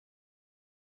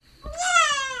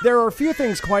There are few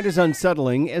things quite as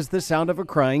unsettling as the sound of a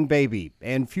crying baby,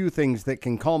 and few things that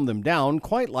can calm them down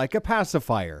quite like a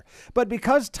pacifier. But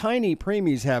because tiny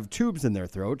preemies have tubes in their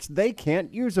throats, they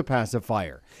can't use a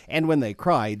pacifier. And when they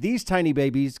cry, these tiny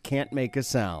babies can't make a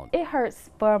sound. It hurts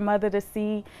for a mother to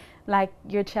see like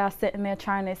your child sitting there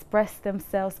trying to express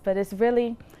themselves, but it's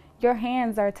really, your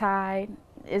hands are tied.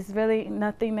 It's really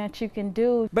nothing that you can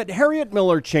do. But Harriet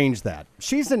Miller changed that.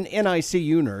 She's an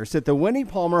NICU nurse at the Winnie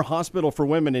Palmer Hospital for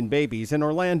Women and Babies in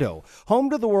Orlando, home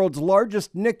to the world's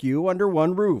largest NICU under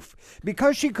one roof.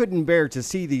 Because she couldn't bear to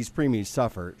see these preemies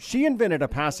suffer, she invented a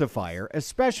pacifier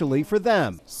especially for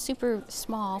them. Super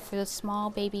small for the small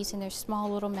babies and their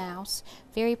small little mouths,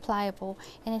 very pliable,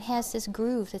 and it has this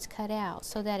groove that's cut out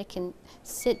so that it can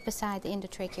sit beside the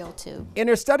endotracheal tube. In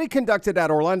a study conducted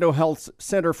at Orlando Health's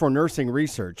Center for Nursing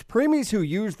Research, preemies who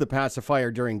used the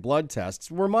pacifier during blood tests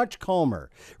were much calmer.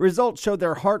 Results showed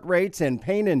their heart rates and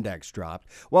pain index dropped,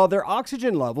 while their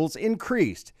oxygen levels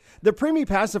increased. The preemie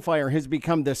pacifier has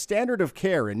become the standard of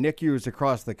care in NICUs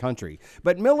across the country,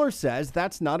 but Miller says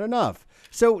that's not enough.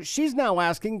 So she's now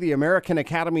asking the American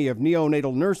Academy of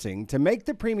Neonatal Nursing to make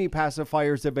the preemie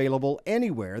pacifiers available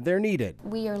anywhere they're needed.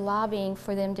 We are lobbying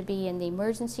for them to be in the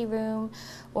emergency room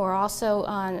or also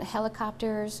on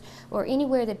helicopters or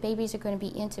anywhere that babies are going to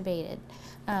be intubated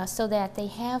so that they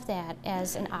have that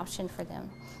as an option for them.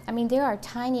 I mean, there are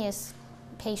tiniest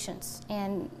patients,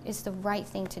 and it's the right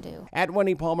thing to do. At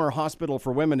Winnie Palmer Hospital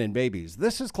for Women and Babies,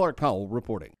 this is Clark Powell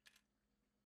reporting.